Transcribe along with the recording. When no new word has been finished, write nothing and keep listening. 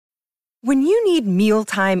When you need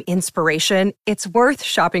mealtime inspiration, it's worth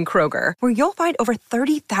shopping Kroger, where you'll find over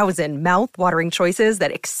 30,000 mouth-watering choices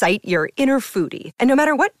that excite your inner foodie. And no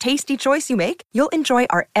matter what tasty choice you make, you'll enjoy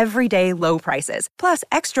our everyday low prices, plus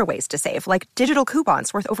extra ways to save, like digital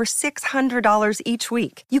coupons worth over $600 each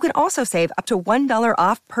week. You can also save up to $1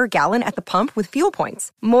 off per gallon at the pump with fuel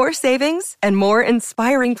points. More savings and more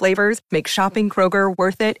inspiring flavors make shopping Kroger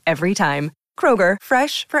worth it every time. Kroger,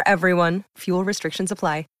 fresh for everyone. Fuel restrictions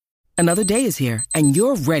apply. Another day is here, and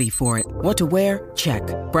you're ready for it. What to wear? Check.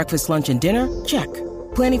 Breakfast, lunch, and dinner? Check.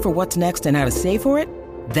 Planning for what's next and how to save for it?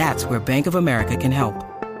 That's where Bank of America can help.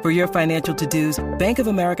 For your financial to-dos, Bank of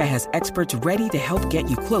America has experts ready to help get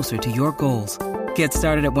you closer to your goals. Get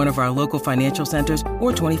started at one of our local financial centers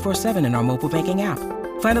or 24/7 in our mobile banking app.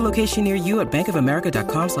 Find a location near you at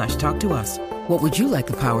bankofamerica.com/talktous. What would you like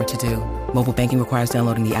the power to do? Mobile banking requires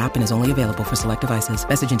downloading the app and is only available for select devices.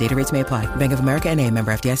 Message and data rates may apply. Bank of America N.A.,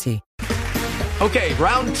 member FDIC. Okay,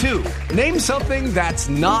 round two. Name something that's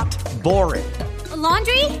not boring. A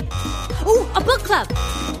laundry? Ooh, a book club.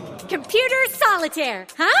 Computer solitaire,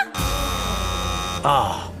 huh?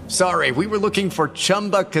 Ah, sorry, we were looking for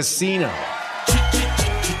Chumba Casino.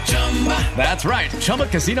 That's right,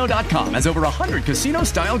 ChumbaCasino.com has over 100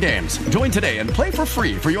 casino-style games. Join today and play for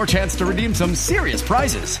free for your chance to redeem some serious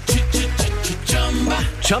prizes.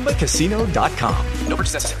 ChumbaCasino.com. No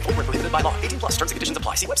purchase necessary. Void where prohibited by law. 18 plus. Terms and conditions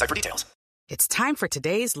apply. See website for details. It's time for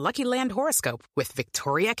today's Lucky Land horoscope with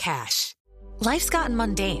Victoria Cash. Life's gotten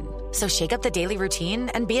mundane, so shake up the daily routine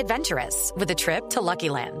and be adventurous with a trip to Lucky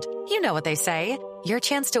Land. You know what they say. Your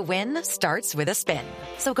chance to win starts with a spin.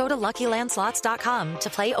 So go to LuckyLandSlots.com to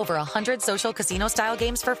play over 100 social casino-style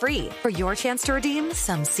games for free for your chance to redeem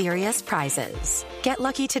some serious prizes. Get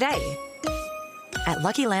lucky today at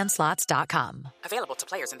LuckyLandSlots.com. Available to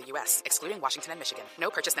players in the U.S., excluding Washington and Michigan.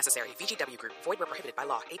 No purchase necessary. VGW Group. Void where prohibited by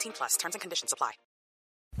law. 18 plus. Terms and conditions apply.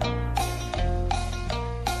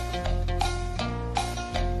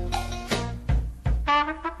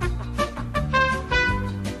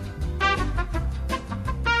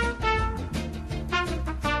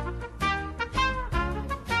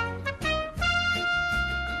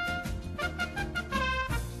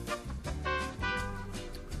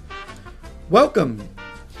 Welcome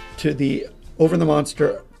to the Over the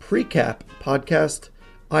Monster Precap podcast.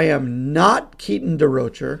 I am not Keaton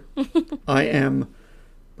DeRocher. I am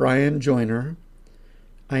Brian Joyner.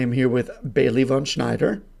 I am here with Bailey von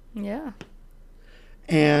Schneider. Yeah.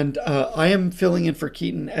 And I am filling in for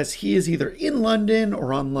Keaton as he is either in London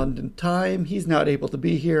or on London time. He's not able to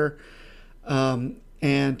be here.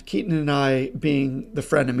 And Keaton and I, being the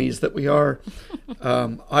frenemies that we are,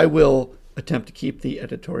 I will attempt to keep the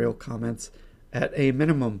editorial comments at a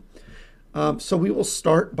minimum. So we will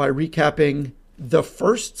start by recapping the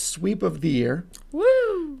first sweep of the year.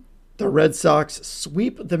 Woo! The Red Sox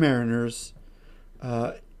sweep the Mariners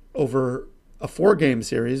over a 4-game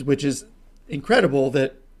series, which is incredible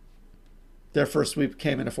that their first sweep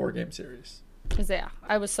came in a 4-game series. Yeah,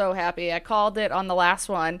 I was so happy. I called it on the last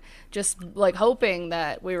one, just like hoping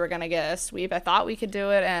that we were going to get a sweep. I thought we could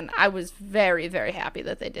do it, and I was very, very happy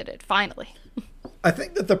that they did it, finally. I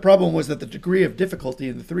think that the problem was that the degree of difficulty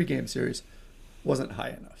in the 3-game series wasn't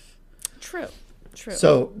high enough. True.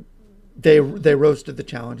 So they roasted the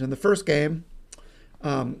challenge. In the first game,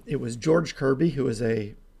 it was George Kirby, who is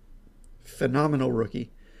a phenomenal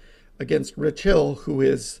rookie, against Rich Hill, who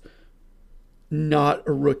is not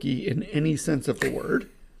a rookie in any sense of the word.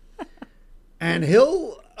 And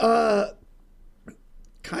Hill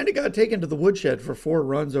kind of got taken to the woodshed for 4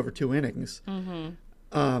 runs over 2 innings.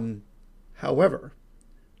 Mm-hmm. However,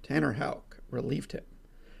 Tanner Houck relieved him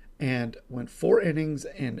and went 4 innings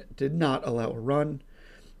and did not allow a run,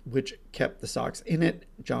 which kept the Sox in it.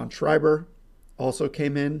 John Schreiber also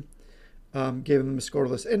came in, gave them a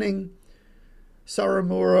scoreless inning.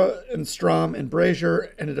 Saramura and Strahm and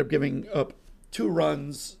Brazier ended up giving up 2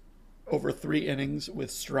 runs over 3 innings with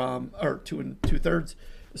Strahm, or 2 2/3.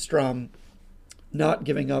 Strahm not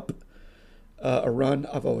giving up a run.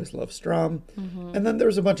 I've always loved Strahm. Mm-hmm. And then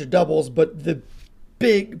there's a bunch of doubles, but the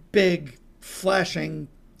big flashing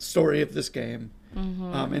story of this game,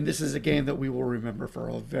 and this is a game that we will remember for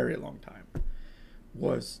a very long time,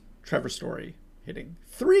 was Trevor Story hitting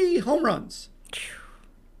 3 home runs.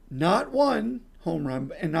 Not 1 home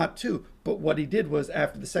run and not 2, but what he did was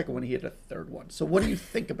after the second one, he hit a 3rd one. So what do you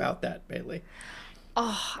think about that, Bailey?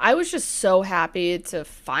 Oh, I was just so happy to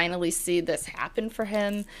finally see this happen for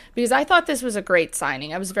him because I thought this was a great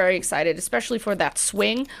signing. I was very excited, especially for that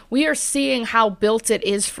swing. We are seeing how built it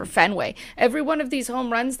is for Fenway. Every one of these home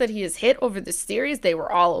runs that he has hit over the series, they were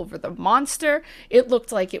all over the monster. It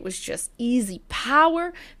looked like it was just easy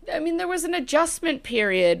power. I mean, there was an adjustment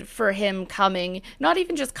period for him coming, not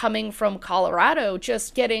even just coming from Colorado,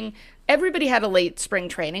 just getting, everybody had a late spring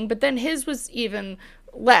training, but then his was even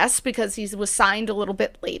less because he was signed a little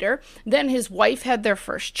bit later. Then his wife had their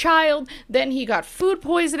first child. Then he got food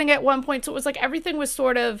poisoning at one point. So it was like everything was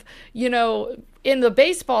sort of, in the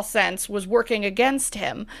baseball sense, was working against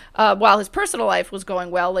him while his personal life was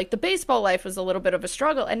going well. Like the baseball life was a little bit of a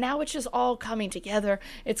struggle. And now it's just all coming together.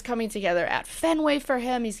 It's coming together at Fenway for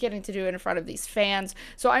him. He's getting to do it in front of these fans.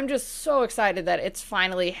 So I'm just so excited that it's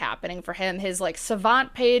finally happening for him. His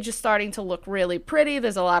Savant page is starting to look really pretty.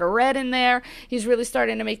 There's a lot of red in there. He's really starting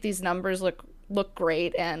to make these numbers look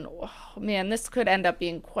great. And man, this could end up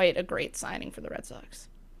being quite a great signing for the Red Sox.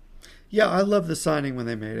 Yeah, I love the signing when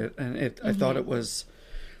they made it, and I thought it was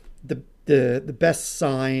the best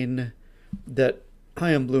sign that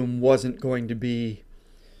Chaim Bloom wasn't going to be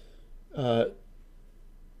a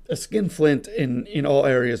skinflint in all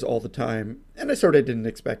areas all the time, and I sort of didn't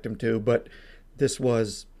expect him to, but this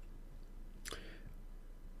was.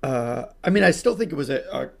 I still think it was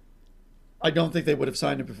I don't think they would have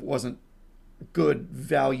signed him if it wasn't good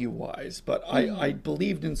value-wise, but I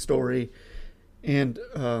believed in Story, and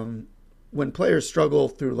when players struggle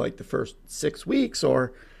through the first 6 weeks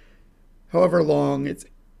or however long, it's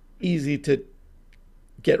easy to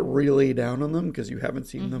get really down on them because you haven't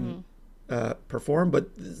seen them perform.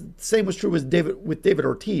 But the same was true with David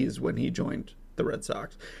Ortiz when he joined the Red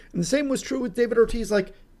Sox. And the same was true with David Ortiz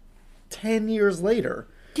 10 years later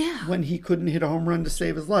when he couldn't hit a home run to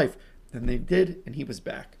save his life. Then they did, and he was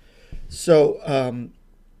back. So,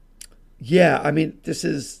 this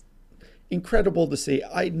is incredible to see.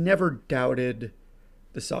 I never doubted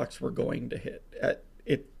the Sox were going to hit.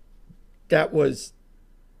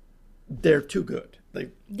 They're too good.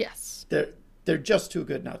 Yes. They're just too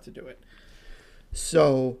good not to do it.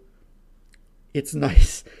 So it's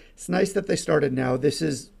nice. It's nice that they started now. This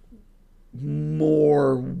is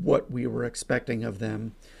more what we were expecting of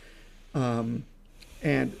them. And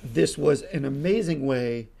this was an amazing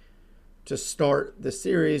way to start the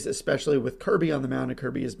series, especially with Kirby on the mound. And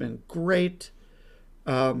Kirby has been great.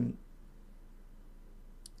 And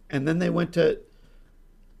then they went to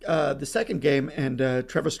the second game, and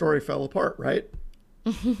Trevor Story fell apart, right?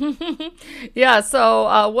 Yeah,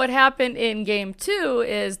 so what happened in game 2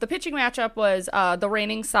 is the pitching matchup was the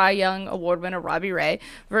reigning Cy Young Award winner Robbie Ray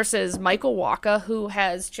versus Michael Wacha, who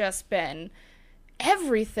has just been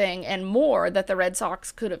everything and more that the Red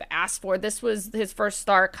Sox could have asked for. This was his first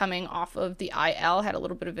start coming off of the IL, had a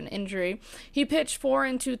little bit of an injury. He pitched 4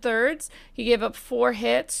 2/3. He gave up 4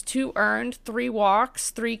 hits, 2 earned, 3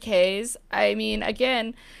 walks, 3 Ks. I mean,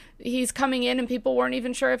 again, he's coming in and people weren't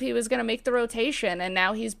even sure if he was going to make the rotation, and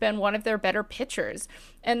now he's been one of their better pitchers.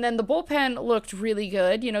 And then the bullpen looked really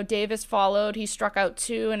good. Davis followed. He struck out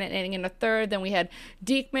 2 in an inning and a third. Then we had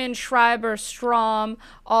Diekman, Schreiber, Strahm,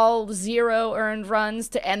 all 0 earned runs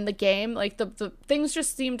to end the game. The things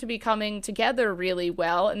just seemed to be coming together really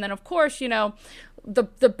well. And then, of course, the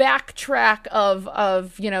backtrack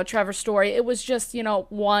of Trevor Story, it was just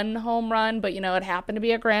 1 home run, but it happened to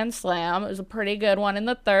be a grand slam. It was a pretty good one in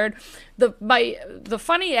the third. The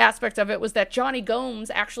funny aspect of it was that Johnny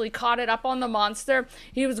Gomes actually caught it up on the monster.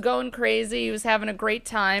 He was going crazy. He was having a great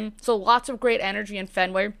time. So lots of great energy in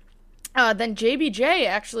Fenway. Then JBJ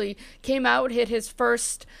actually came out, hit his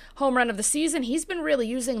first home run of the season. He's been really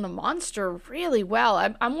using the monster really well.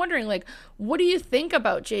 I'm wondering, what do you think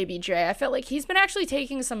about JBJ? I felt like he's been actually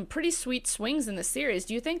taking some pretty sweet swings in the series.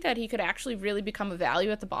 Do you think that he could actually really become a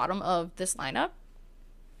value at the bottom of this lineup?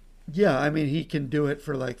 Yeah, he can do it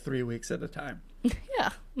for 3 weeks at a time. Yeah.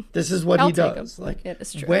 This is what he does. It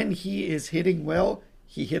is true. When he is hitting well,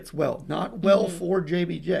 he hits well. Not well for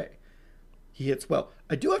JBJ. He hits well.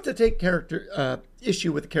 I do have to take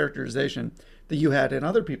issue with the characterization that you had and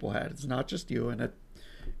other people had. It's not just you, and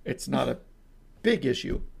it's not a big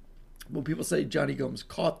issue when people say Johnny Gomes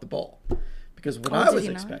caught the ball, because what I was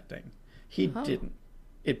expecting, he didn't.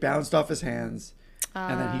 It bounced off his hands,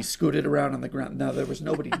 and then he scooted around on the ground. Now, there was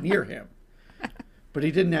nobody near him, but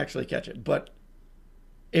he didn't actually catch it. But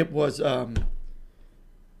it was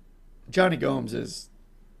Johnny Gomes is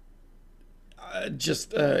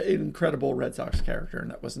just an incredible Red Sox character, and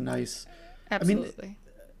that was nice. Absolutely.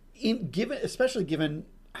 Especially given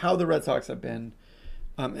how the Red Sox have been,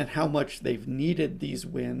 and how much they've needed these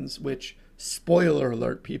wins, which, spoiler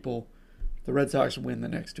alert, people, the Red Sox win the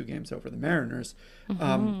next 2 games over the Mariners.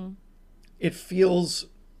 It feels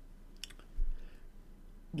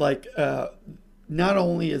like not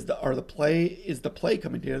only is the play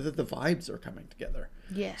coming together, the vibes are coming together.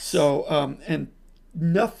 Yes. So and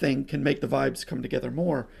nothing can make the vibes come together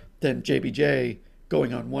more than JBJ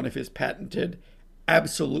going on one of his patented,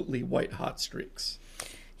 absolutely white hot streaks.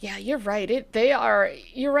 Yeah, you're right.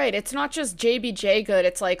 You're right. It's not just JBJ good.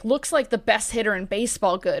 It's like, looks like the best hitter in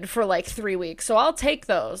baseball good for like 3 weeks. So I'll take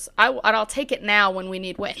those. I'll take it now when we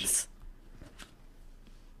need wins.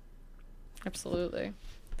 Absolutely.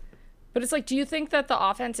 But it's like, do you think that the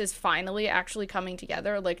offense is finally actually coming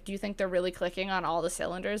together? Like, do you think they're really clicking on all the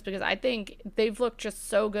cylinders? Because I think they've looked just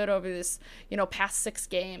so good over this, past 6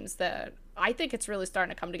 games that I think it's really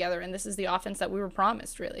starting to come together. And this is the offense that we were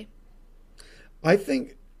promised, really.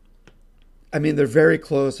 They're very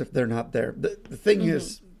close if they're not there. The thing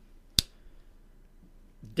is,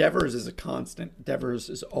 Devers is a constant. Devers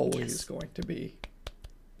is always going to be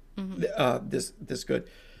this good.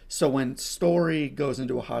 So when Story goes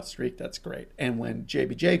into a hot streak, that's great. And when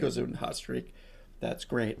JBJ goes into a hot streak, that's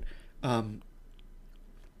great.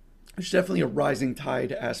 There's definitely a rising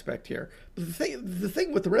tide aspect here. But the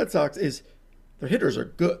thing with the Red Sox is their hitters are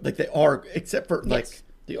good. Like, they are, except for like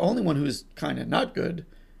the only one who's kind of not good.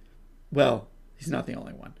 Well, he's not the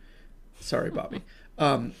only one. Sorry, Bobby.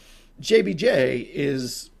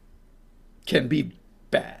 JBJ can be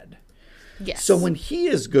bad. Yes. So when he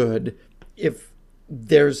is good, if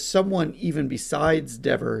there's someone even besides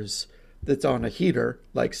Devers that's on a heater,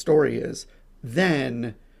 like Story is,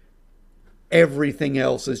 then everything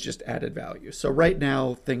else is just added value. So right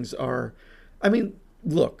now things are,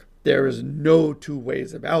 look, there is no 2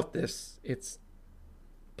 ways about this. It's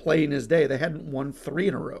plain as day. They hadn't won 3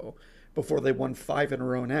 in a row before they won 5 in a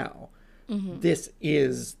row now. This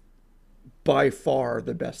is by far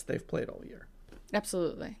the best they've played all year.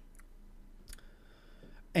 Absolutely.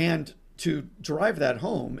 And to drive that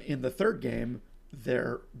home, in the 3rd game,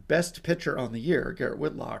 their best pitcher on the year, Garrett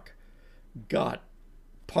Whitlock, got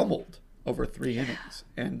pummeled over 3 innings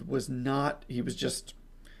and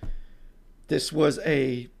this was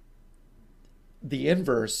the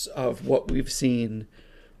inverse of what we've seen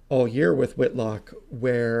all year with Whitlock,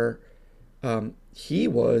 where he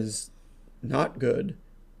was not good,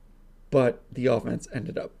 but the offense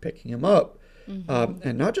ended up picking him up.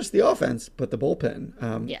 And not just the offense, but the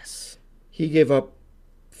bullpen. Yes. He gave up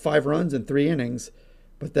 5 runs in 3 innings,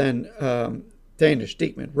 but then Danish,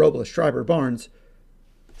 Diekman, Robles, Schreiber, Barnes,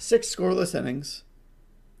 6 scoreless innings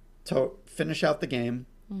to finish out the game.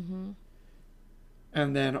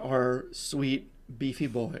 And then our sweet, beefy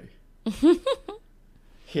boy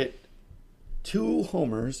hit 2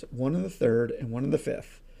 homers, 1 in the 3rd and 1 in the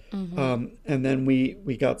 5th. And then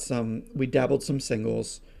we dabbled some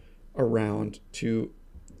singles around to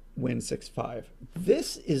win 6-5.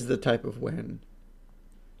 This is the type of win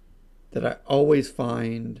that I always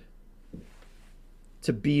find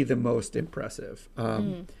to be the most impressive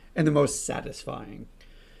and the most satisfying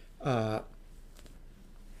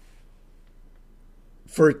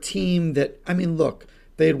for a team that, look,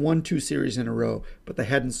 they had won 2 series in a row, but they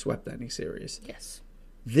hadn't swept any series. Yes.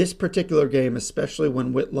 This particular game, especially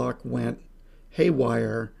when Whitlock went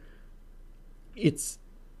haywire, it's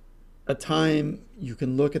a time you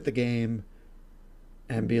can look at the game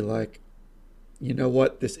and be like, you know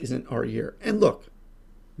what, this isn't our year. And look,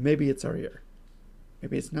 maybe it's our year.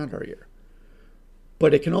 Maybe it's not our year.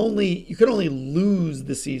 But you can only lose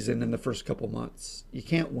the season in the first couple months. You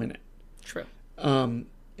can't win it. True. And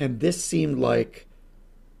this seemed like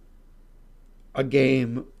a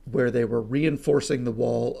game where they were reinforcing the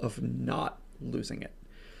wall of not losing it.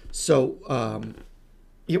 So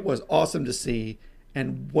it was awesome to see.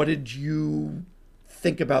 And what did you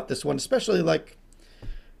think about this one? Especially, like,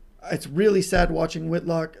 it's really sad watching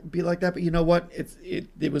Whitlock be like that, but you know what?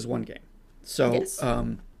 It was one game. So yes.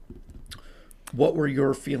 What were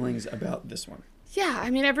your feelings about this one? Yeah,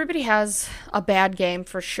 everybody has a bad game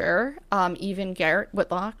for sure, even Garrett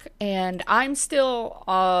Whitlock. And I'm still,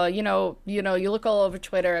 you look all over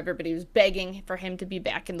Twitter, everybody was begging for him to be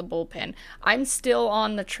back in the bullpen. I'm still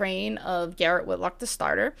on the train of Garrett Whitlock, the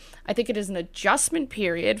starter. I think it is an adjustment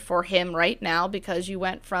period for him right now because you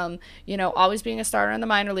went from, always being a starter in the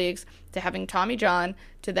minor leagues to having Tommy John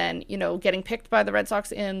to then, getting picked by the Red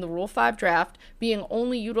Sox in the Rule 5 draft, being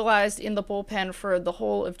only utilized in the bullpen for the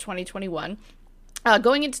whole of 2021.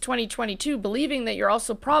 Going into 2022, believing that you're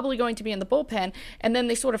also probably going to be in the bullpen, and then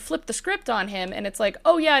they sort of flip the script on him, and it's like,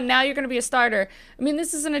 oh yeah, now you're going to be a starter.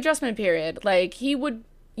 This is an adjustment period. Like, he would,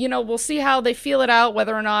 we'll see how they feel it out,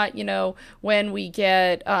 whether or not, when we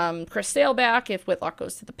get Chris Sale back, if Whitlock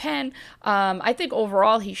goes to the pen. I think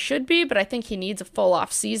overall he should be, but I think he needs a full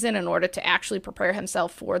off season in order to actually prepare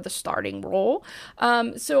himself for the starting role.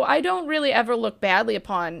 So I don't really ever look badly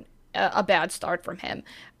upon a bad start from him.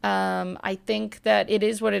 I think that it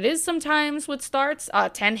is what it is sometimes with starts.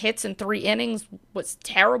 10 hits in 3 innings was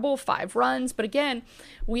terrible, 5 runs. But again,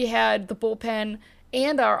 we had the bullpen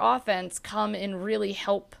and our offense come and really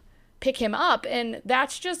help pick him up. And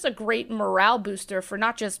that's just a great morale booster for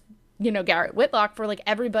not just, Garrett Whitlock, for like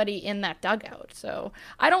everybody in that dugout. So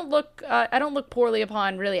I don't look poorly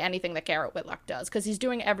upon really anything that Garrett Whitlock does, because he's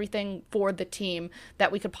doing everything for the team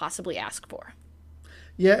that we could possibly ask for.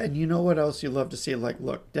 Yeah, and you know what else you love to see? Like,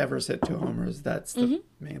 look, Devers hit 2 homers. That's the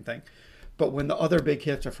main thing. But when the other big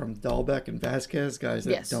hits are from Dahlbeck and Vasquez, guys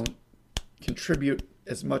that don't contribute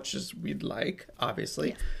as much as we'd like,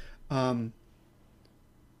 obviously,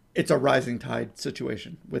 it's a rising tide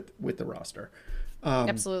situation with the roster.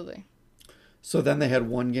 Absolutely. So then they had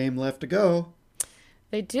 1 game left to go.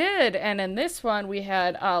 They did, and in this one we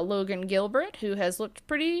had Logan Gilbert, who has looked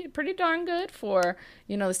pretty darn good for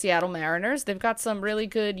the Seattle Mariners. They've got some really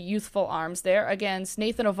good youthful arms there against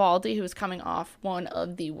Nathan Eovaldi, who is coming off one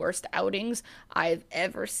of the worst outings I've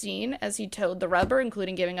ever seen as he towed the rubber,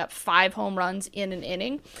 including giving up 5 home runs in an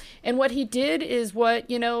inning. And what he did is what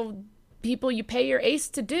people you pay your ace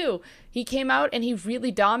to do. He came out and he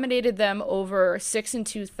really dominated them over 6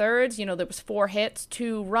 2/3. There was 4 hits,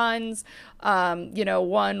 2 runs,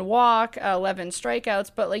 1 walk, 11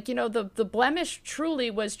 strikeouts. But the blemish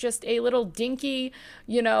truly was just a little dinky,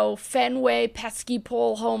 Fenway pesky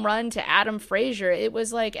pull home run to Adam Frazier. It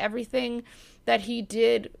was like everything that he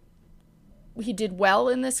did well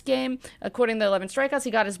in this game. According to the 11 strikeouts,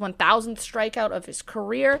 he got his 1,000th strikeout of his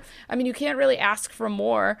career. I mean, you can't really ask for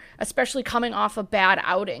more, especially coming off a bad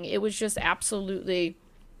outing. It was just absolutely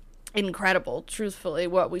incredible, truthfully,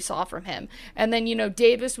 what we saw from him. And then,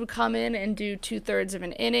 Davis would come in and do 2/3 of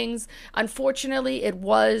an innings. Unfortunately, it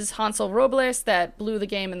was Hansel Robles that blew the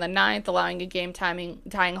game in the 9th, allowing a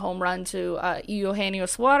game-tying home run to Eugenio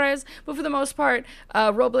Suarez. But for the most part,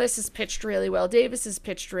 Robles has pitched really well. Davis has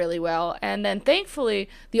pitched really well. And then, thankfully,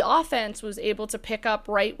 the offense was able to pick up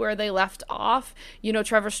right where they left off.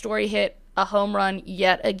 Trevor Story hit a home run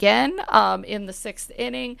yet again in the 6th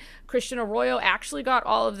inning. Christian Arroyo actually got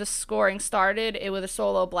all of the scoring started with a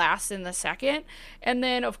solo blast in the 2nd. And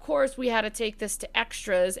then, of course, we had to take this to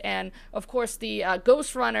extras. And, of course, the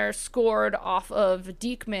Ghost Runner scored off of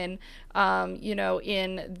Diekman,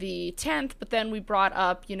 in the 10th. But then we brought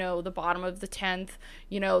up, the bottom of the 10th.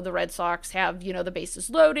 The Red Sox have, the bases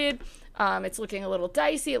loaded. It's looking a little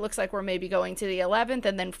dicey. It looks like we're maybe going to the 11th.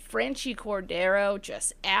 And then Franchy Cordero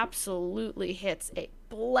just absolutely hits a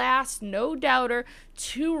blast, no doubter,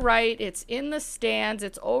 to right. It's in the stands.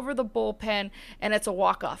 It's over the bullpen. And it's a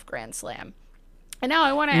walk-off grand slam. And now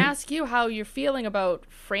I want to ask you how you're feeling about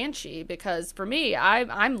Franchy, because for me,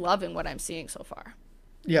 I'm loving what I'm seeing so far.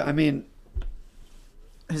 Yeah, I mean,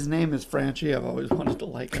 his name is Franchy. I've always wanted to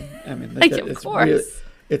like him. I mean, of course.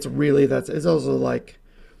 It's also like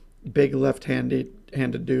big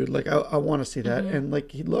left-handed dude. Like I want to see that. And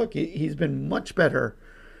like he's been much better.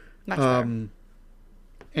 Much better.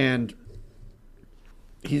 And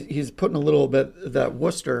he's putting a little bit of that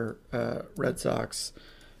Worcester Red Sox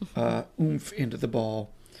oomph into the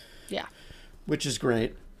ball. Yeah. Which is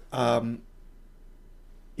great.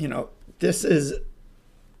 This is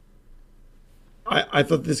I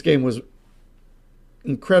thought this game was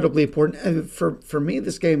incredibly important. And for me,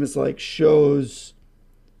 this game is like shows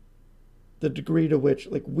the degree to which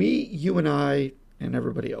like you and I and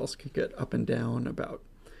everybody else could get up and down about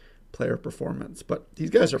player performance, but these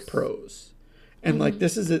guys are pros. And like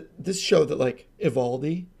this show that like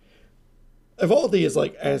Eovaldi is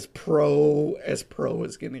like as pro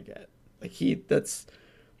is gonna get. Like that's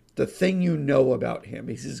the thing about him.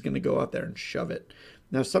 He's just gonna go out there and shove it.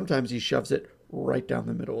 Now sometimes he shoves it right down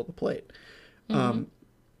the middle of the plate.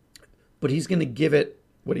 But he's gonna give it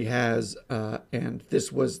what he has, and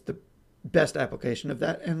this was the best application of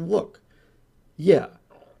that. And look, yeah,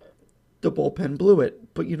 the bullpen blew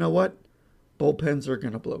it, but you know what? Bullpens are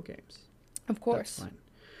gonna blow games. Of course. That's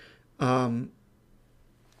fine.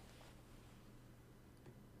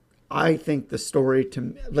 I think the story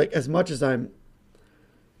to like as much as I'm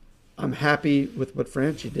happy with what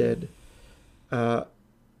Franchy did,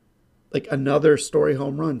 like another Story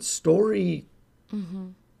home run. Story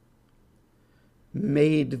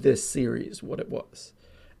made this series what it was.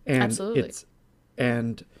 And absolutely.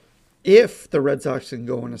 And if the Red Sox can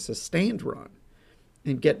go on a sustained run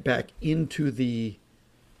and get back into the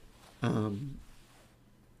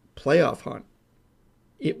playoff hunt,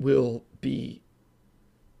 it will be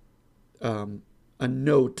a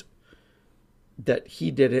note that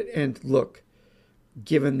he did it. And look,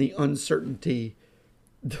 given the uncertainty,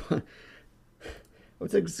 I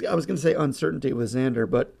was going to say uncertainty with Xander,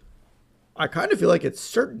 but I kind of feel like it's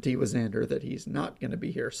certainty with Xander that he's not going to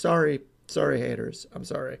be here. Sorry, haters. I'm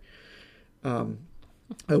sorry.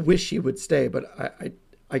 I wish he would stay, but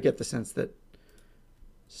I get the sense that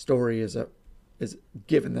Story is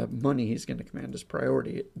given the money he's going to command as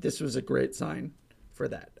priority. This was a great sign for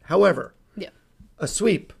that. However, a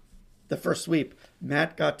sweep, the first sweep,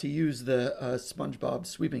 Matt got to use the SpongeBob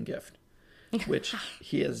sweeping gift, which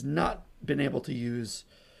he has not been able to use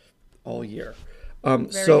all year.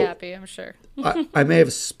 Very happy, I'm sure. I may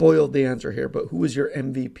have spoiled the answer here, but who was your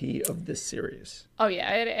MVP of this series? Oh,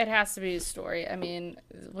 yeah, it has to be Story. I mean,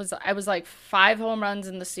 I was like 5 home runs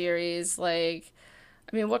in the series. Like,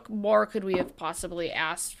 I mean, what more could we have possibly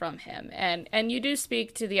asked from him? And you do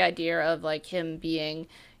speak to the idea of, like, him being,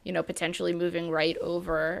 you know, potentially moving right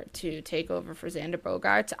over to take over for Xander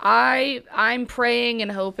Bogaerts. I'm praying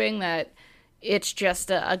and hoping that it's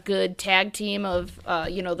just a good tag team of,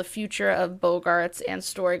 you know, the future of Bogaerts and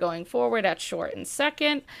Story going forward at short and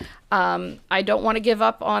second. I don't want to give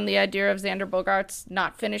up on the idea of Xander Bogaerts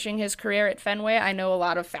not finishing his career at Fenway. I know a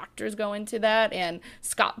lot of factors go into that, and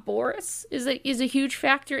Scott Boras is a huge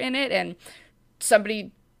factor in it, and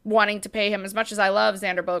somebody wanting to pay him as much as I love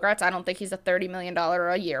Xander Bogaerts. I don't think he's a $30 million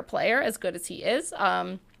a year player, as good as he is.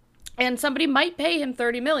 And somebody might pay him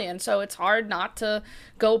 $30 million, so it's hard not to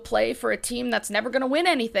go play for a team that's never going to win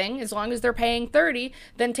anything as long as they're paying $30,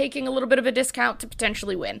 then taking a little bit of a discount to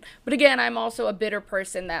potentially win. But again, I'm also a bitter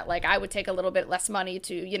person that, like, I would take a little bit less money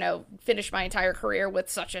to, you know, finish my entire career with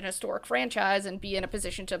such an historic franchise and be in a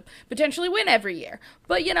position to potentially win every year.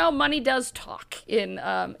 But, you know, money does talk in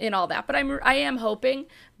all that. But I am hoping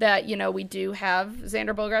that, you know, we do have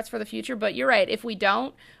Xander Bogaerts for the future. But you're right, if we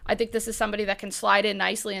don't, I think this is somebody that can slide in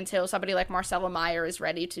nicely until somebody like Marcelo Meyer is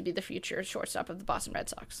ready to be the future shortstop of the Boston Red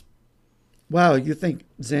Sox. Wow, you think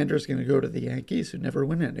Xander's going to go to the Yankees who never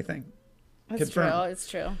win anything? It's Confirmed. true. It's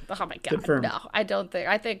true. Oh, my God. Confirmed. No, I don't think.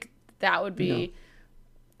 I think that would be... No.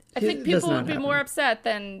 I think people would be happen. more upset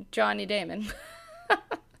than Johnny Damon.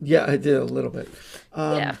 Yeah, I did a little bit.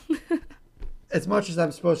 Yeah. As much as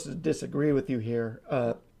I'm supposed to disagree with you here,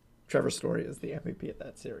 Trevor Story is the MVP of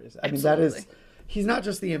that series. I mean, that is... He's not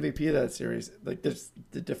just the MVP of that series. Like, there's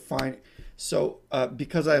the define. So,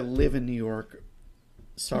 because I live in New York,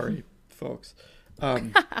 sorry, folks.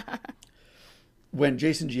 When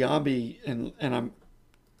Jason Giambi, and I'm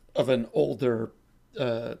of an older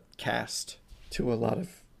cast to a lot of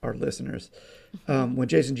our listeners, when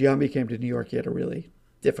Jason Giambi came to New York, he had a really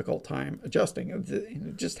difficult time adjusting.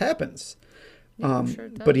 It just happens. Sure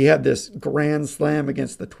but he had this grand slam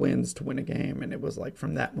against the Twins to win a game, and it was like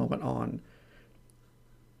from that moment on,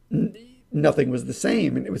 nothing was the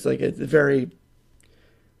same. And it was like a very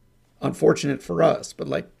unfortunate for us, but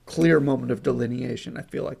like clear moment of delineation. I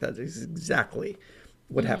feel like that is exactly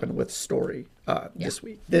what happened with Story this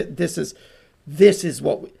week. This is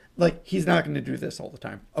what we, like, he's not going to do this all the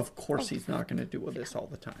time. Of course he's not going to do this all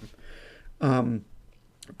the time.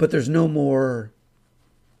 But there's no more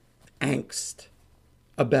angst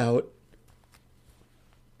about,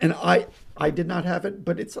 and I did not have it,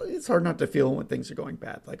 but it's hard not to feel when things are going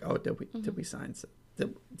bad. Like, oh, did we sign?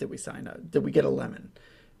 Did we get a lemon?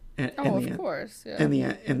 And of course. Yeah. And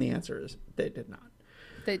the answer is they did not.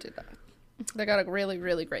 They did not. They got a really,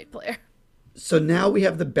 really great player. So now we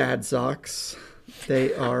have the Bad Sox.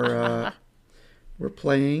 They are we're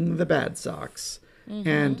playing the Bad Sox,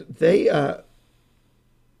 and they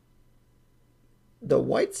the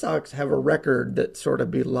White Sox have a record that sort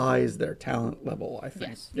of belies their talent level, I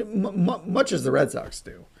think, much as the Red Sox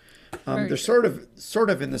do. They're sort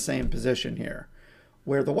of in the same position here,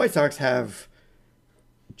 where the White Sox have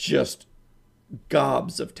just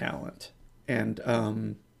gobs of talent,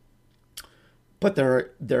 and but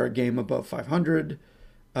they're a game above 500.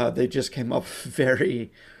 They just came up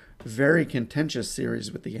very, very contentious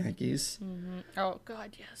series with the Yankees. Oh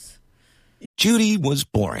God, yes. Judy was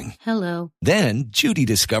boring. Hello. Then Judy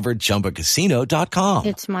discovered ChumbaCasino.com.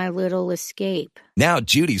 It's my little escape. Now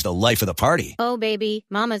Judy's the life of the party. Oh, baby,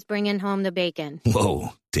 mama's bringing home the bacon.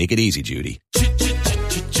 Whoa, take it easy, Judy.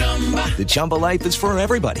 The Chumba life is for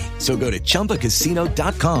everybody. So go to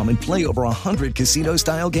ChumbaCasino.com and play over 100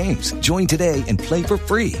 casino-style games. Join today and play for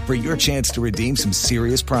free for your chance to redeem some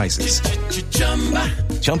serious prizes.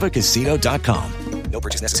 ChumbaCasino.com. No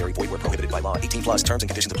purchase necessary. Void where prohibited by law. 18+ terms and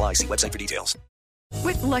conditions apply. See website for details.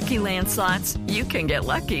 With Lucky Land Slots, you can get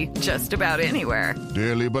lucky just about anywhere.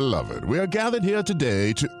 Dearly beloved, we are gathered here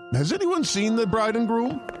today to... Has anyone seen the bride and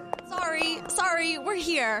groom? Sorry, we're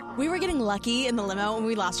here. We were getting lucky in the limo and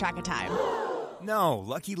we lost track of time. No,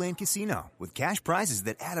 Lucky Land Casino, with cash prizes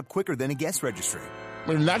that add up quicker than a guest registry.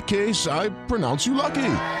 In that case, I pronounce you lucky.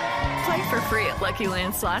 Play for free at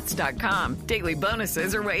LuckyLandSlots.com. Daily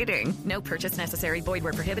bonuses are waiting. No purchase necessary. Void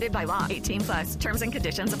where prohibited by law. 18+. Terms and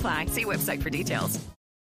conditions apply. See website for details.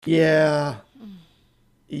 Yeah.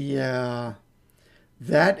 That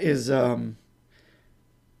is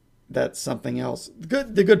that's something else.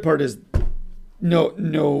 The good part is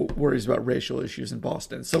no worries about racial issues in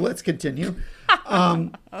Boston. So let's continue.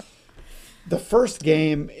 The first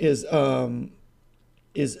game is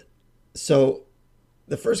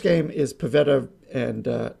Pivetta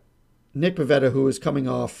and Nick Pivetta, who is coming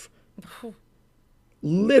off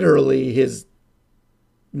literally his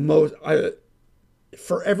most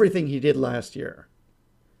for everything he did last year,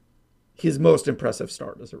 his most impressive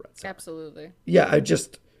start as a Red Sox. Absolutely. Yeah, I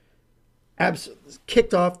just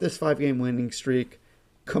kicked off this 5-game winning streak,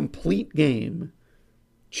 complete game,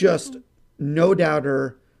 just no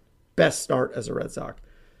doubter, best start as a Red Sox.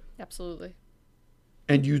 Absolutely.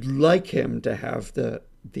 And you'd like him to have the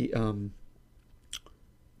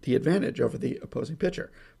advantage over the opposing pitcher,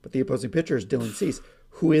 but the opposing pitcher is Dylan Cease,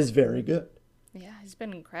 who is very good. Yeah, he's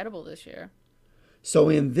been incredible this year. So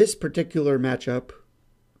in this particular matchup,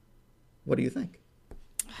 what do you think?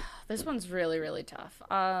 This one's really, really tough.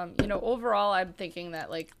 Overall, I'm thinking that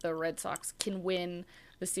the Red Sox can win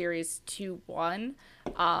the series 2-1.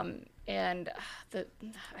 I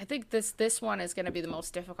think this one is going to be the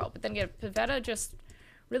most difficult. But then again, Pivetta just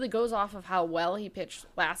really goes off of how well he pitched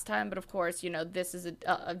last time. But of course, this is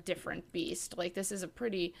a different beast. This is a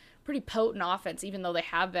pretty potent offense, even though they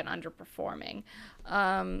have been underperforming.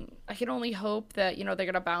 I can only hope that, they're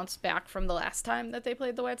going to bounce back from the last time that they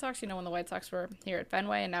played the White Sox, when the White Sox were here at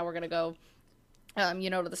Fenway, and now we're going to go,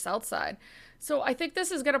 to the south side. So I think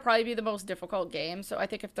this is going to probably be the most difficult game. So I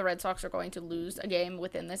think if the Red Sox are going to lose a game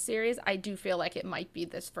within this series, I do feel like it might be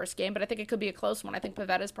this first game, but I think it could be a close one. I think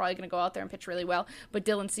Pivetta is probably going to go out there and pitch really well, but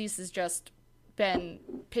Dylan Cease has just been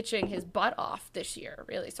pitching his butt off this year,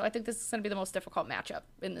 really. So I think this is going to be the most difficult matchup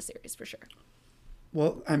in the series for sure.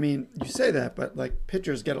 Well, I mean, you say that, but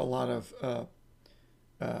pitchers get a lot of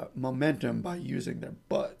momentum by using their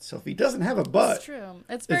butt. So if he doesn't have a butt, it's true.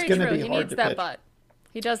 It's very true. He needs that butt.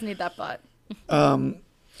 He does need that butt.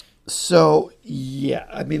 So yeah,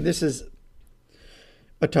 I mean, this is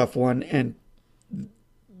a tough one, and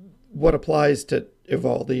what applies to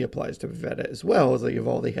Eovaldi applies to Pivetta as well. Is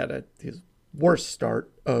Eovaldi had his worst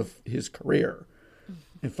start of his career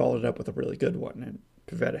and followed up with a really good one, and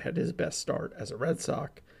Pivetta had his best start as a Red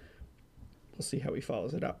Sox. We'll see how he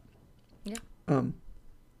follows it up. Yeah.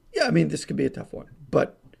 Yeah, I mean, this could be a tough one,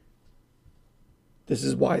 but this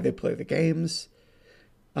is why they play the games.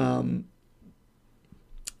 And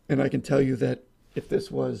I can tell you that if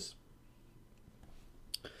this was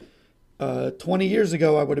 20 years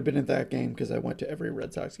ago, I would have been at that game because I went to every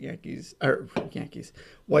White Sox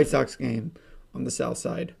game on the South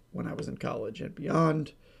Side when I was in college and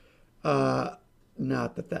beyond. Not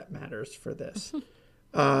that matters for this.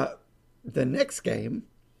 The next game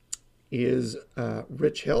is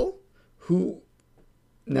Rich Hill, who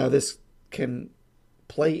now this can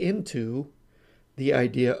play into the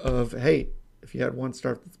idea of, hey, if you had one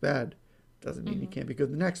start that's bad, doesn't mean you can't be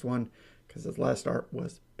good the next one, because his last start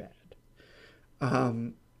was bad.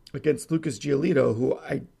 Against Lucas Giolito, who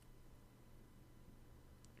I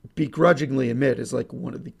begrudgingly admit is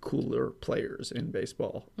one of the cooler players in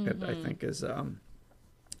baseball. And I think is, in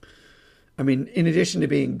addition to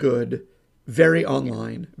being good, very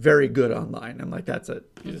good online. And this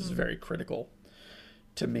is very critical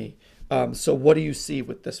to me. So what do you see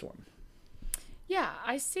with this one? Yeah,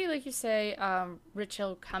 I see, like you say, Rich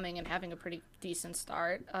Hill coming and having a pretty decent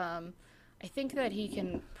start. I think that he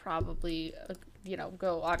can probably,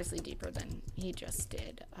 go obviously deeper than he just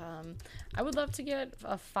did. I would love to get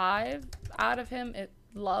a 5 out of him.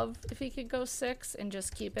 Love if he could go 6 and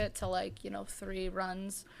just keep it to 3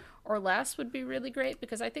 runs or less would be really great,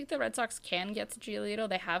 because I think the Red Sox can get to Giolito.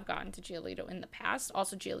 They have gotten to Giolito in the past.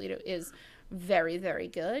 Also, Giolito is very, very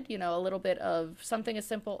good. A little bit of something as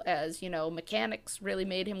simple as, mechanics really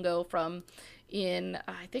made him go from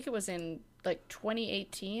I think it was in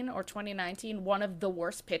 2018 or 2019, one of the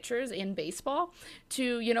worst pitchers in baseball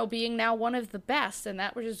to, being now one of the best. And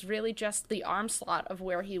that was really just the arm slot of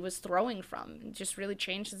where he was throwing from. It just really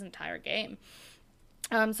changed his entire game.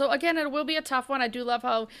 So again, it will be a tough one. I do love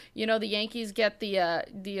how, the Yankees get the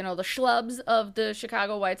schlubs of the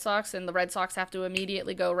Chicago White Sox, and the Red Sox have to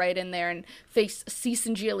immediately go right in there and face Cease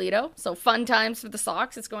and Giolito. So fun times for the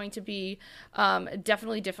Sox. It's going to be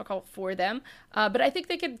definitely difficult for them. But I think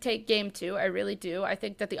they can take game 2. I really do. I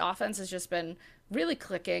think that the offense has just been really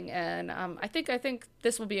clicking, and I think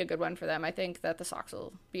this will be a good one for them. I think that the Sox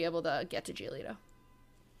will be able to get to Giolito.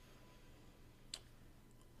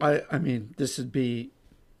 I mean, this would be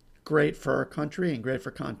great for our country and great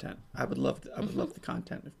for content. I would love the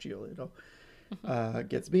content if Giolito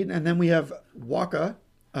gets beaten. And then we have Wacha.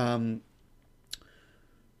 I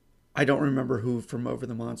don't remember who from Over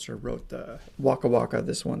the Monster wrote the Waka Waka.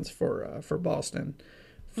 This one's for Boston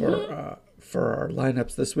for our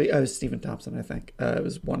lineups this week. It was Stephen Thompson, I think. It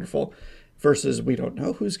was wonderful. Versus we don't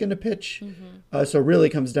know who's going to pitch. So it really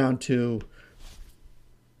comes down to,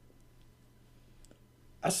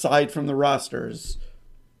 aside from the rosters,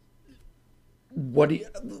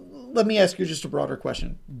 let me ask you just a broader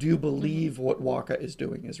question. Do you believe what Wacha is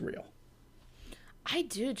doing is real? I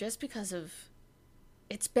do, just because of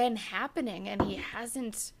it's been happening and he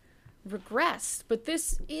hasn't regressed. But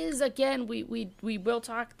this is, again, we will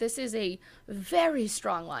talk, this is a very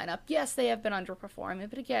strong lineup. Yes, they have been underperforming,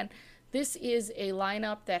 but again, this is a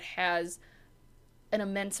lineup that has an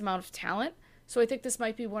immense amount of talent. So I think this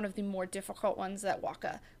might be one of the more difficult ones that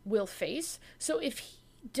Wacha will face. So if he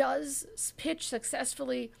does pitch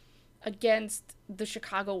successfully against the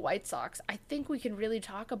Chicago White Sox, I think we can really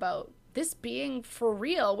talk about this being for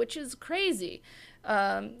real, which is crazy.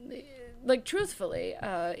 Truthfully,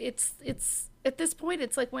 it's at this point,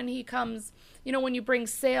 it's like when he comes, when you bring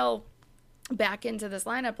Sale back into this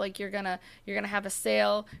lineup, like you're gonna have a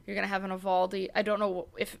Sale, you're gonna have an Eovaldi. I don't know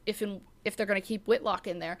if they're gonna keep Whitlock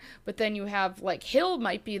in there, but then you have like Hill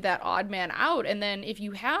might be that odd man out, and then if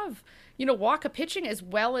you have Wacha pitching as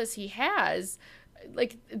well as he has,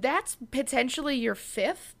 like that's potentially your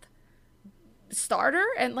 5th starter,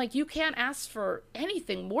 and like you can't ask for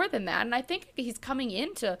anything more than that. And I think he's coming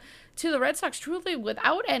into the Red Sox truly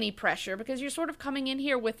without any pressure, because you're sort of coming in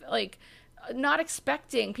here with like not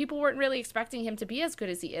expecting, people weren't really expecting him to be as good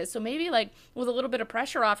as he is. So maybe like with a little bit of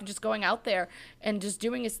pressure off and just going out there and just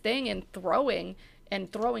doing his thing and throwing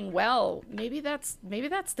well, maybe that's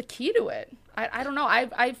the key to it. I don't know.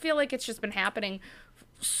 I feel like it's just been happening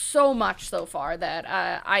so much so far that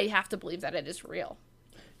I have to believe that it is real.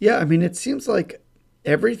 Yeah, I mean, it seems like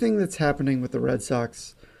everything that's happening with the Red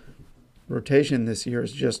Sox rotation this year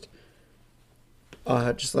is just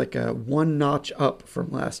like a one notch up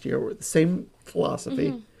from last year. With the same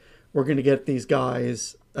philosophy. We're going to get these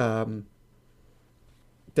guys that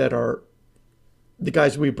are the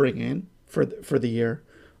guys we bring in for the year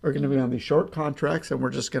are going to be on these short contracts, and we're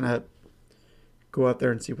just going to go out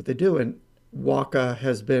there and see what they do. And Wacha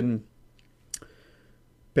has been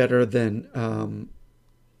better than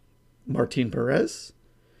Martin Perez,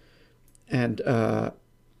 and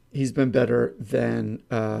he's been better than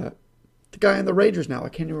the guy on the Rangers now. I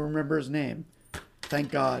can't even remember his name.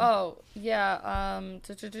 Thank God. Oh, yeah.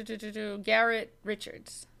 Garrett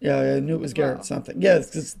Richards. Yeah, I knew it was Garrett something. Yeah,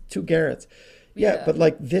 it's 2 Garretts. Yeah, but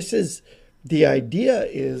like this is the idea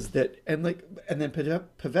is that, and then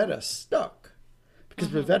Pivetta stuck because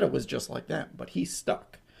Pivetta was just like them, but he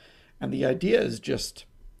stuck. And the idea is just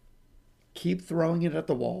keep throwing it at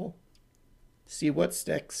the wall, see what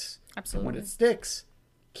sticks. Absolutely. And when it sticks,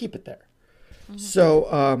 keep it there.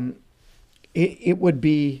 So it would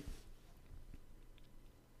be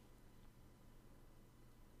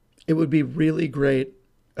really great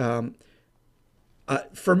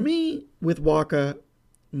for me with Wacha,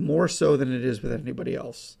 more so than it is with anybody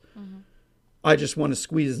else. I just want to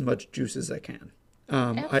squeeze as much juice as I can.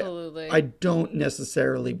 Absolutely. I don't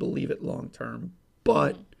necessarily believe it long term,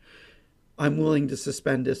 but I'm willing to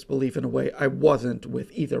suspend disbelief in a way I wasn't with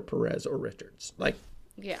either Perez or Richards.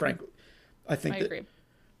 Frankly, I think I agree.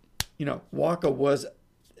 Wacha was.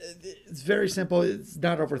 It's very simple. It's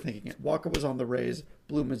not overthinking it. Wacha was on the Rays.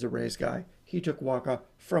 Bloom is a Rays guy. He took Wacha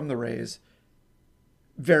from the Rays.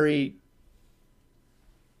 Very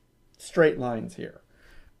straight lines here.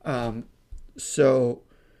 So,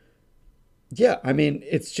 yeah, I mean,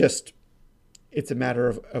 it's a matter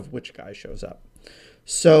of which guy shows up.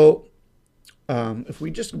 So, if we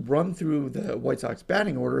just run through the White Sox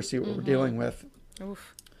batting order, see what we're dealing with.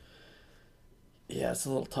 Oof. Yeah, it's a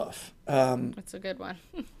little tough. That's a good one.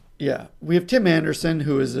 Yeah, we have Tim Anderson,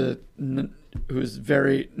 who's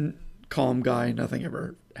very calm guy. Nothing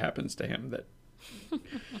ever happens to him that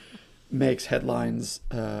makes headlines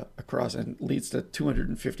across and leads to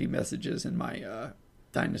 250 messages in my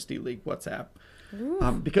Dynasty League WhatsApp.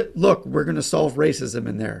 Because look, we're going to solve racism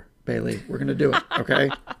in there, Bailey. We're going to do it, okay?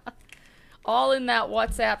 All in that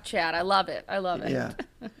WhatsApp chat. I love it. Yeah.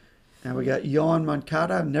 And we got Yohan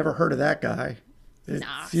Moncada. I've never heard of that guy.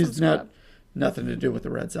 He's nothing to do with the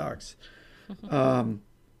Red Sox.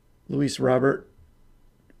 Luis Robert,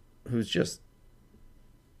 who's just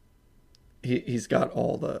he's got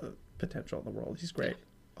all the potential in the world. He's great.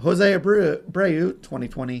 Jose Abreu,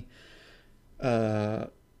 2020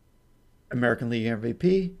 American League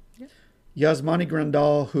MVP. Yeah. Yasmani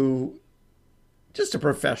Grandal, who just a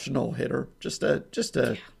professional hitter, just a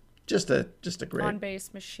great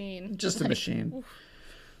on-base machine. Just a machine. Oof.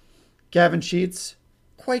 Gavin Sheets,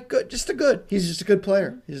 quite good. He's just a good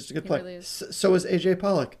player. He's just a good player. Really so is AJ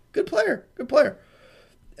Pollock. Good player.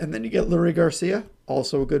 And then you get Lurie Garcia,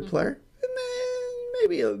 also a good player. And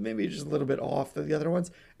then maybe just a little bit off the other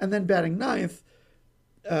ones. And then batting ninth,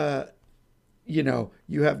 you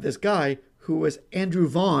have this guy who was Andrew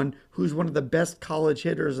Vaughn, who's one of the best college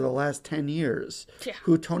hitters of the last 10 years,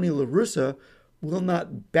 who Tony La Russa will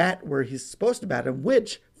not bat where he's supposed to bat, and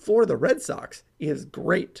which, for the Red Sox, is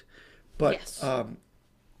great. But yes.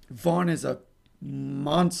 Vaughn is a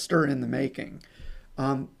monster in the making.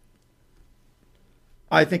 I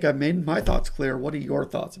think I've made my thoughts clear. What are your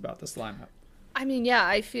thoughts about this lineup? I mean, yeah,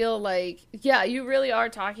 I feel like, you really are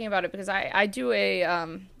talking about it, because I do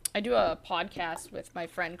a podcast with my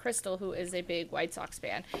friend Crystal, who is a big White Sox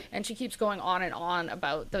fan, and she keeps going on and on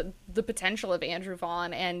about the potential of Andrew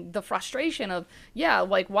Vaughn and the frustration of,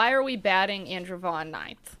 why are we batting Andrew Vaughn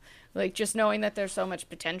ninth? Like, just knowing that there's so much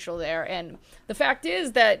potential there. And the fact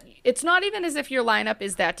is that it's not even as if your lineup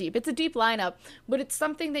is that deep. It's a deep lineup, but it's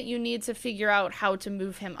something that you need to figure out how to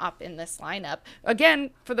move him up in this lineup.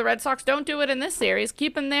 Again, for the Red Sox, don't do it in this series.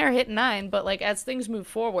 Keep him there, hit 9. But, as things move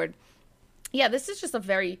forward, this is just a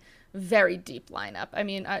very, very deep lineup. I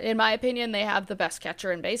mean, in my opinion, they have the best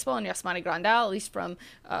catcher in baseball in Yasmani Grandal, at least from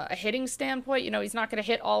a hitting standpoint. He's not going to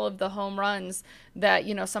hit all of the home runs that,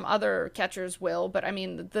 some other catchers will. But, I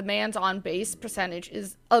mean, the man's on-base percentage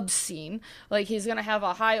is obscene. He's going to have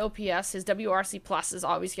a high OPS. His WRC plus is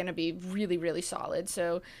always going to be really, really solid.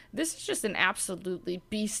 So this is just an absolutely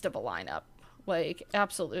beast of a lineup.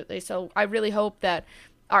 Absolutely. So I really hope that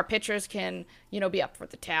our pitchers can, be up for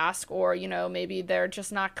the task, or, maybe they're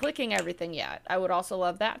just not clicking everything yet. I would also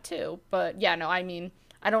love that too. But I mean,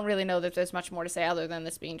 I don't really know that there's much more to say other than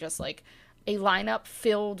this being just a lineup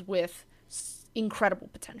filled with incredible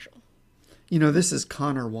potential. This is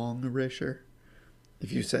Connor Wong erasure.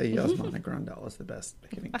 If you say Yasmani Grandal is the best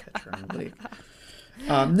hitting catcher in the league.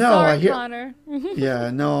 No, sorry, I hear Connor.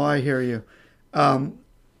 I hear you. I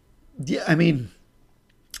mean,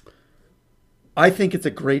 I think it's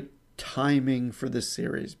a great timing for this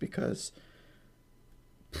series because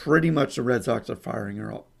pretty much the Red Sox are firing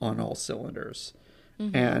on all cylinders.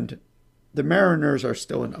 Mm-hmm. And the Mariners are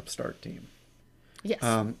still an upstart team. Yes.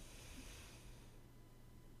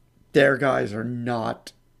 Their guys are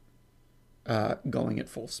going at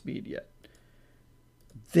full speed yet.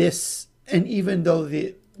 And even though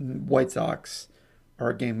the White Sox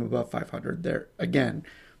are a game above 500, they're in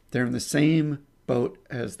the same boat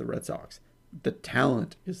as the Red Sox. The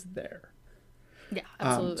talent is there. Yeah,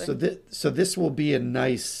 absolutely. So this will be a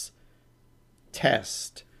nice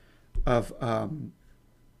test of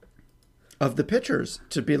the pitchers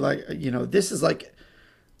to be this is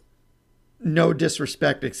no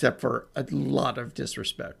disrespect except for a lot of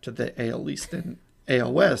disrespect to the AL East and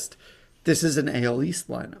AL West. This is an AL East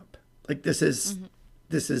lineup. This is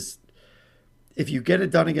if you get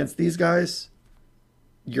it done against these guys,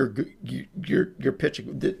 you're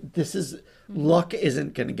pitching. This is luck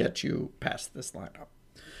isn't going to get you past this lineup.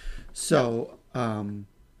 So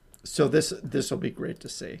this will be great to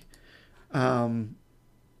see. All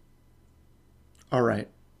right.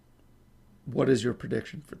 What is your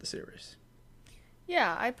prediction for the series?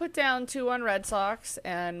 Yeah, I put down 2-1 Red Sox,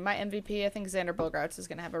 and my MVP, I think Xander Bogaerts is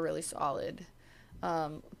going to have a really solid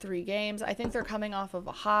 3 games. I think they're coming off of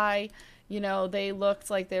a high. They looked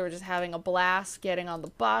like they were just having a blast getting on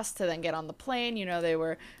the bus to then get on the plane. They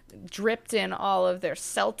were dripped in all of their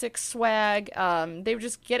Celtics swag. They were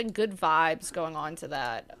just getting good vibes going on to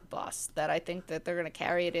that bus that I think that they're going to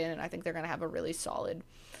carry it in, and I think they're going to have a really solid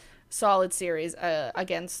series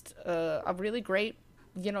against a really great,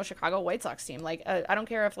 Chicago White Sox team. I don't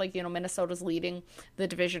care if, Minnesota's leading the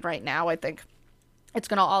division right now. I think it's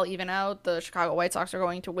going to all even out. The Chicago White Sox are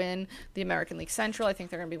going to win the American League Central. I think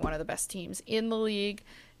they're going to be one of the best teams in the league.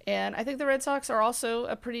 And I think the Red Sox are also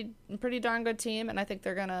a pretty darn good team, and I think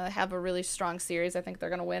they're going to have a really strong series. I think they're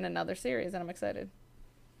going to win another series, and I'm excited.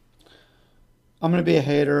 I'm going to be a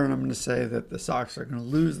hater, and I'm going to say that the Sox are going to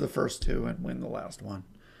lose the first two and win the last one.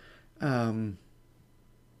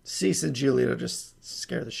 Cease and Giolito just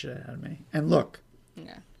scare the shit out of me. And look.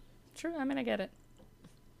 Yeah. True. I mean, I get it.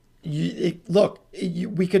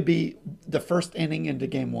 We could be the first inning into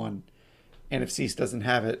game one, and if Cease doesn't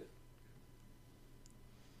have it,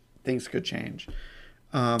 things could change.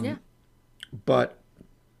 But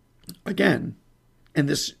again, and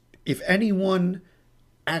this, if anyone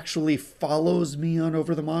actually follows me on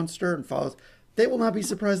Over the Monster and follows, they will not be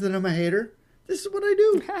surprised that I'm a hater. This is what I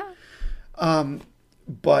do.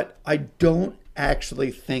 But I don't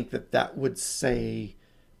actually think that would say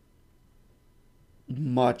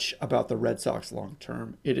much about the Red Sox long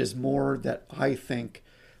term. It is more that I think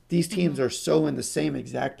these teams are so in the same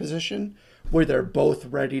exact position where they're both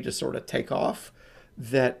ready to sort of take off,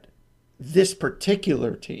 that this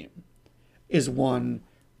particular team is one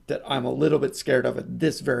that I'm a little bit scared of at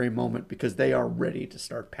this very moment, because they are ready to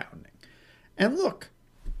start pounding. And look,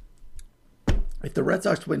 if the Red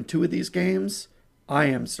Sox win 2 of these games, I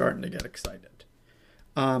am starting to get excited.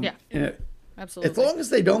 Absolutely. As long as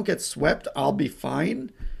they don't get swept, I'll be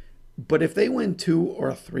fine. But if they win 2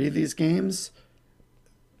 or 3 of these games,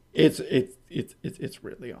 it's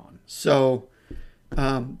really on. So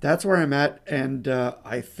that's where I'm at, and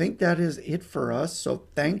I think that is it for us. So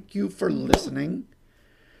thank you for listening.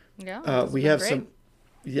 Yeah, we have great.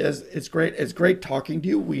 Yes, it's great. It's great talking to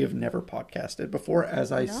you. We have never podcasted before,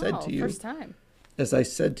 as I said to you. First time. As I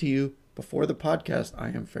said to you before the podcast, I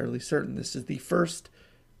am fairly certain this is the first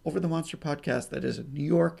Over the Monster podcast that is in New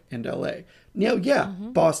York and LA. Now,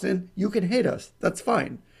 Boston, you can hate us. That's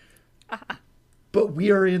fine. But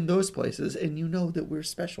we are in those places, and you know that we're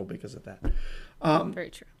special because of that.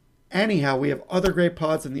 Very true. Anyhow, we have other great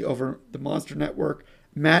pods in the Over the Monster Network.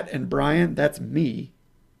 Matt and Brian, that's me,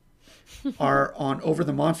 are on Over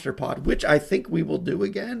the Monster Pod, which I think we will do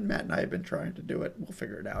again. Matt and I have been trying to do it. We'll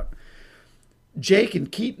figure it out. Jake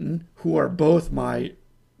and Keaton, who are both my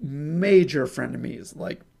major frenemies,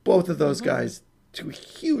 like both of those guys to a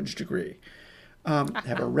huge degree,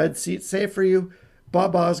 have a red seat saved for you.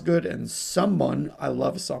 Bob Osgood and someone, I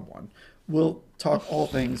love someone, will talk all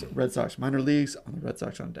things Red Sox minor leagues on the Red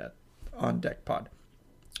Sox on Deck pod.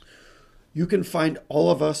 You can find all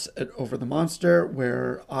of us at Over the Monster,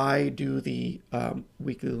 where I do the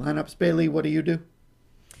weekly lineups. Bailey, what do you do?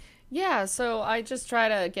 Yeah, so I just try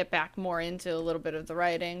to get back more into a little bit of the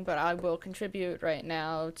writing, but I will contribute right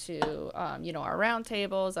now to, our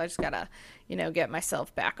roundtables. I just got to, get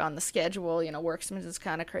myself back on the schedule. Worksman's is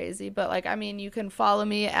kind of crazy, but you can follow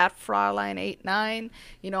me at Fraulein89,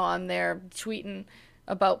 I'm there tweeting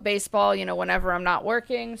about baseball, whenever I'm not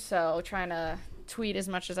working. So trying to tweet as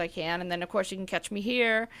much as I can. And then of course you can catch me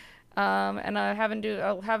here. And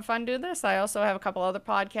I'll have fun doing this. I also have a couple other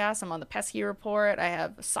podcasts. I'm on the Pesky Report. I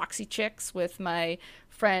have Soxy Chicks with my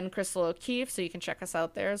friend Crystal O'Keefe, so you can check us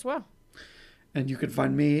out there as well. And you can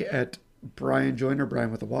find me at Brian Joyner,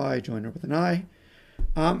 Brian with a Y, Joyner with an I.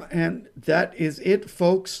 And that is it,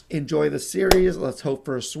 folks. Enjoy the series. Let's hope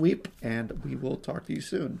for a sweep, and we will talk to you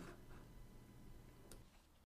soon.